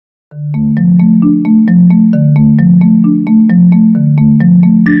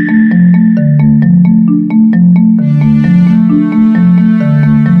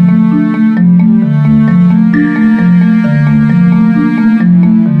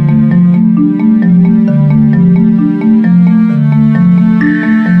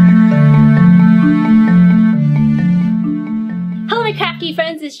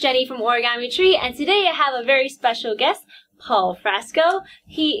Origami Tree, and today I have a very special guest, Paul Frasco.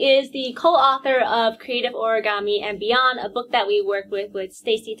 He is the co-author of Creative Origami and Beyond, a book that we work with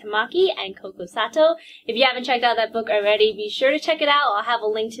Stacy Tamaki and Coco Sato. If you haven't checked out that book already, be sure to check it out. I'll have a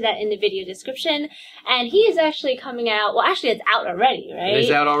link to that in the video description. And he is actually coming out, well actually it's out already, right? It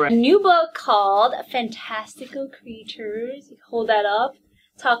is out already. A new book called Fantastical Creatures. You hold that up.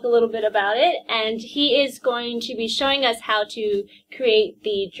 Talk a little bit about it, and he is going to be showing us how to create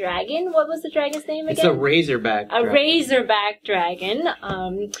the dragon. What was the dragon's name again? It's a Razorback Dragon. A Razorback Dragon.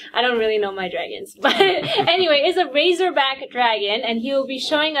 I don't really know my dragons, but anyway, it's a Razorback Dragon, and he will be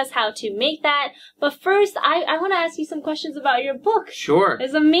showing us how to make that. But first, I want to ask you some questions about your book. Sure.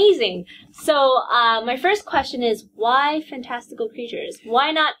 It's amazing. So, my first question is, why fantastical creatures?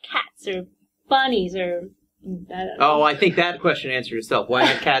 Why not cats or bunnies or... Oh, I think that question answered itself. Why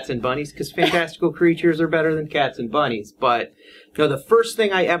not cats and bunnies? Because fantastical creatures are better than cats and bunnies. But, you know, the first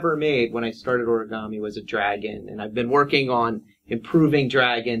thing I ever made when I started origami was a dragon. And I've been working on improving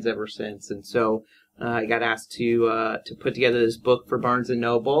dragons ever since. And so I got asked to put together this book for Barnes &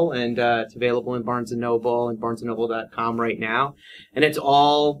 Noble. And it's available in Barnes & Noble and barnesandnoble.com right now. And it's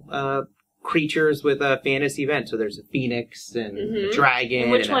all... creatures with a fantasy event. So there's a phoenix and a dragon.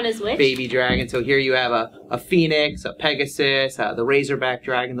 And which one is which? Baby dragon. So here you have a phoenix, a pegasus, the Razorback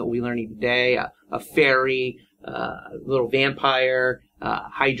Dragon that we'll be learning today, a fairy, a little vampire,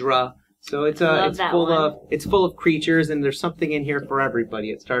 hydra. So it's full of creatures, and there's something in here for everybody.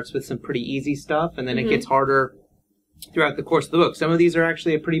 It starts with some pretty easy stuff, and then it gets harder throughout the course of the book. Some of these are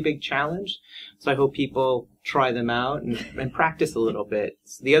actually a pretty big challenge, so I hope people try them out and practice a little bit.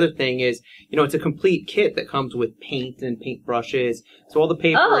 So the other thing is, you know, it's a complete kit that comes with paint and paint brushes. So all the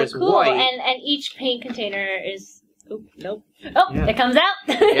paper is white. And each paint container is... Oh, nope. Oh, yeah. It comes out.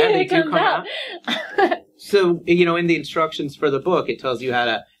 Yeah, they do come out. So, you know, in the instructions for the book, it tells you how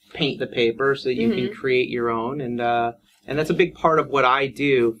to paint the paper so you can create your own. And that's a big part of what I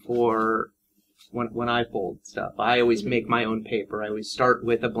do for... When I fold stuff. I always make my own paper. I always start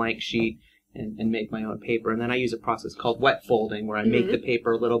with a blank sheet and make my own paper. And then I use a process called wet folding, where I make the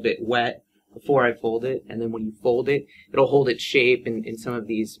paper a little bit wet before I fold it. And then when you fold it, it'll hold its shape in some of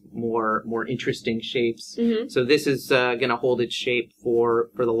these more interesting shapes. So this is going to hold its shape for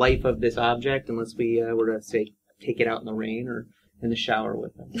the life of this object, unless we were to, say, take it out in the rain or in the shower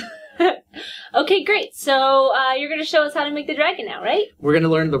with us. Okay, great. So you're going to show us how to make the dragon now, right? We're going to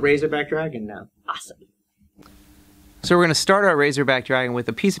learn the Razorback Dragon now. Awesome. So we're going to start our Razorback Dragon with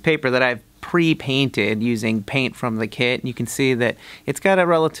a piece of paper that I've pre-painted using paint from the kit. You can see that it's got a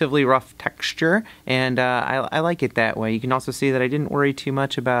relatively rough texture, and I like it that way. You can also see that I didn't worry too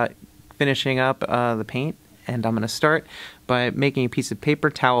much about finishing up the paint, and I'm going to start by making a piece of paper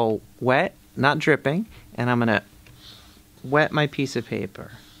towel wet, not dripping, and I'm going to wet my piece of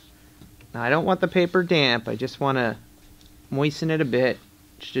paper. Now I don't want the paper damp, I just want to moisten it a bit.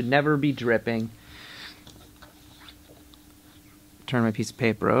 It should never be dripping. Turn my piece of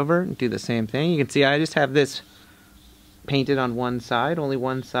paper over and do the same thing. You can see I just have this painted on one side. Only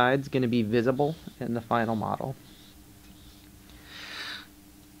one side's going to be visible in the final model.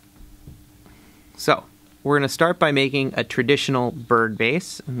 So, we're going to start by making a traditional bird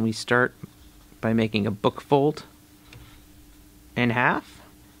base, and we start by making a book fold in half.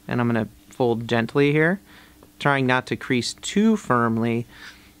 And I'm going to fold gently here, trying not to crease too firmly.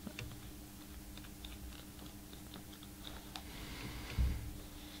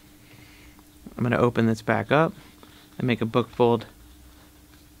 I'm going to open this back up and make a book fold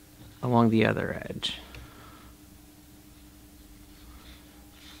along the other edge.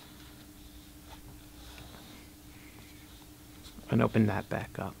 And open that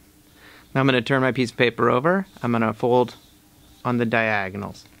back up. Now I'm going to turn my piece of paper over. I'm going to fold on the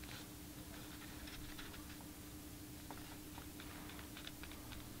diagonals.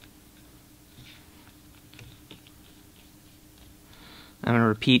 I'm going to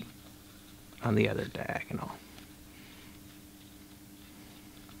repeat on the other diagonal.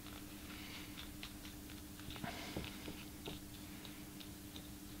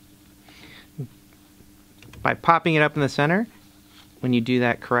 By popping it up in the center, when you do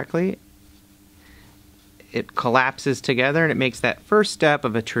that correctly, it collapses together and it makes that first step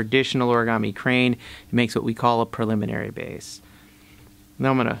of a traditional origami crane. It makes what we call a preliminary base. Now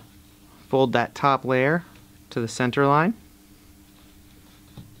I'm going to fold that top layer to the center line.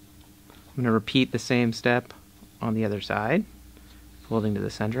 I'm going to repeat the same step on the other side, folding to the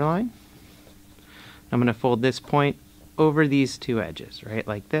center line. I'm going to fold this point over these two edges, right,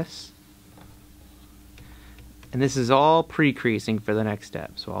 like this. And this is all pre-creasing for the next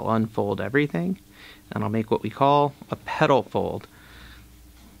step. So I'll unfold everything, and I'll make what we call a petal fold.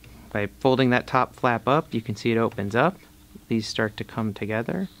 by folding that top flap up, you can see it opens up. These start to come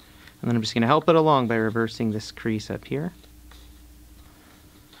together. And then I'm just going to help it along by reversing this crease up here.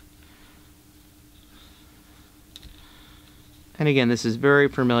 And again, this is very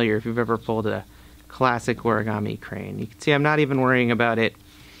familiar if you've ever folded a classic origami crane. You can see I'm not even worrying about it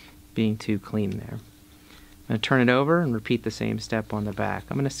being too clean there. I'm going to turn it over and repeat the same step on the back.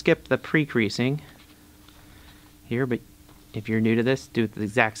 I'm going to skip the pre-creasing here, but if you're new to this, do it the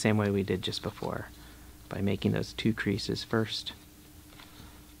exact same way we did just before, by making those 2 creases first.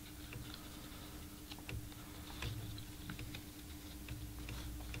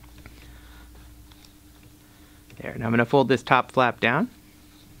 There. Now I'm going to fold this top flap down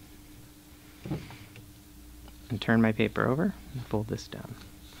and turn my paper over and fold this down.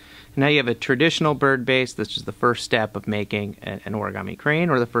 Now you have a traditional bird base. This is the first step of making an origami crane,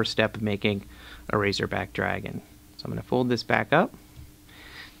 or the first step of making a Razorback Dragon. So I'm going to fold this back up,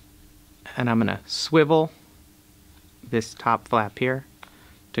 and I'm going to swivel this top flap here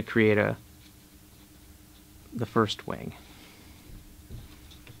to create the first wing.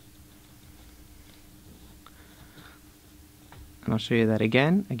 And I'll show you that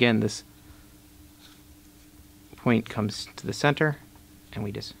again. Again, this point comes to the center, and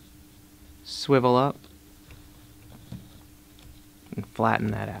we just swivel up and flatten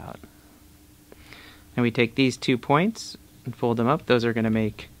that out. And we take these 2 points and fold them up. Those are going to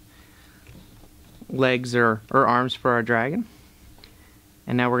make legs or arms for our dragon.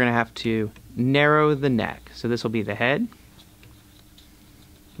 And now we're going to have to narrow the neck. So this will be the head.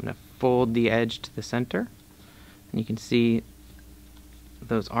 I'm going to fold the edge to the center. And you can see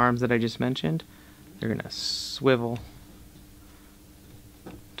those arms that I just mentioned, they're going to swivel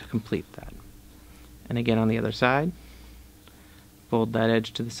to complete that. And again on the other side, fold that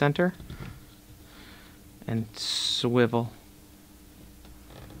edge to the center and swivel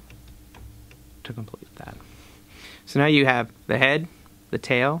to complete that. So now you have the head, the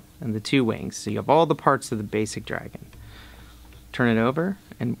tail, and the 2 wings. So you have all the parts of the basic dragon. Turn it over,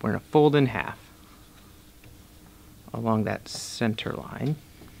 and we're going to fold in half along that center line.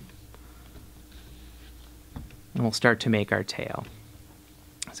 And we'll start to make our tail.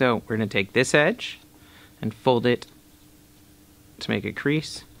 So we're going to take this edge and fold it to make a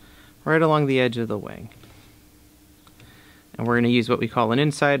crease right along the edge of the wing. And we're going to use what we call an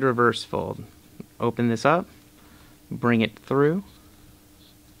inside reverse fold. Open this up, bring it through,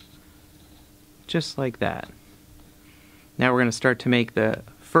 just like that. Now we're going to start to make the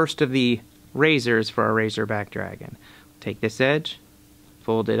first of the razors for our Razorback Dragon. Take this edge,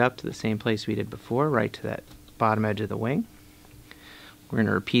 fold it up to the same place we did before, right to that bottom edge of the wing. We're going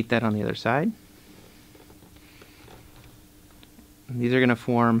to repeat that on the other side. And these are going to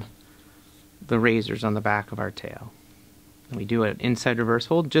form the razors on the back of our tail. And we do an inside reverse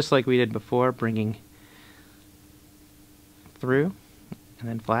fold just like we did before, bringing through and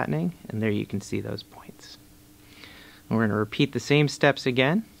then flattening, and there you can see those points. And we're going to repeat the same steps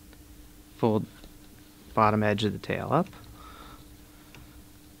again. Fold bottom edge of the tail up,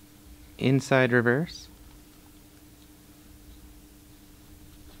 inside reverse,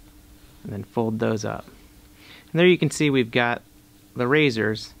 and then fold those up. And there you can see we've got the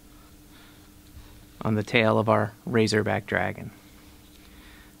razors on the tail of our Razorback Dragon.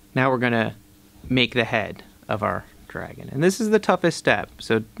 Now we're going to make the head of our dragon. And this is the toughest step,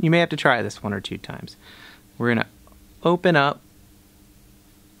 so you may have to try this 1 or 2 times. We're going to open up,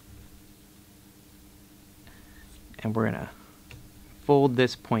 and we're going to fold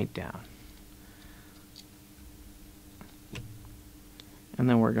this point down. And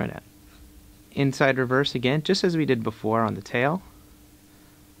then we're going to inside reverse again, just as we did before on the tail.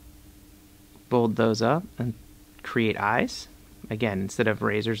 Fold those up and create eyes. Again, instead of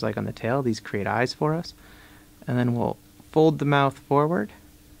razors like on the tail, these create eyes for us. And then we'll fold the mouth forward.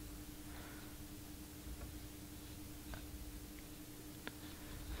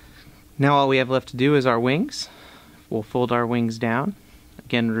 Now all we have left to do is our wings. We'll fold our wings down,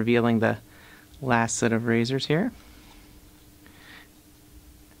 again revealing the last set of razors here.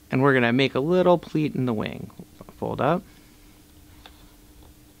 And we're going to make a little pleat in the wing. Fold up,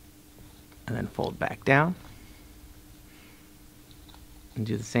 and then fold back down, and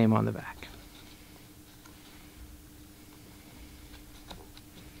do the same on the back.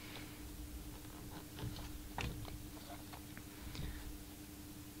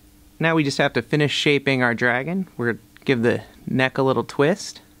 Now we just have to finish shaping our dragon. We're going to give the neck a little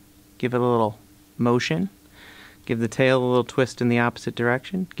twist, give it a little motion, give the tail a little twist in the opposite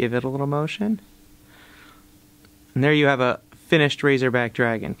direction, give it a little motion. And there you have a finished Razorback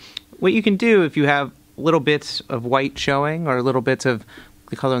Dragon. What you can do if you have little bits of white showing or little bits of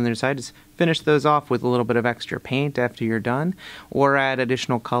the color on the inside, is finish those off with a little bit of extra paint after you're done, or add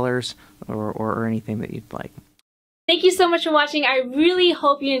additional colors or anything that you'd like. Thank you so much for watching. I really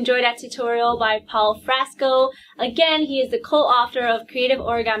hope you enjoyed that tutorial by Paul Frasco. Again, he is the co-author of Creative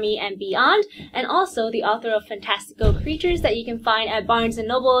Origami and Beyond, and also the author of Fantastical Creatures that you can find at Barnes &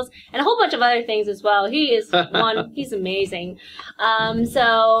 Nobles, and a whole bunch of other things as well. He is he's amazing.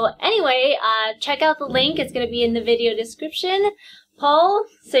 So anyway, check out the link. It's going to be in the video description. Paul,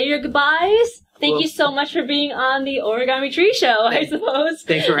 say your goodbyes. Thank you so much for being on the Origami Tree Show, I suppose.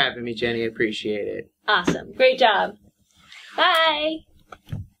 Thanks for having me, Jenny. I appreciate it. Awesome. Great job. Bye.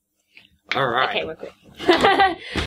 All right. Okay, we're quick.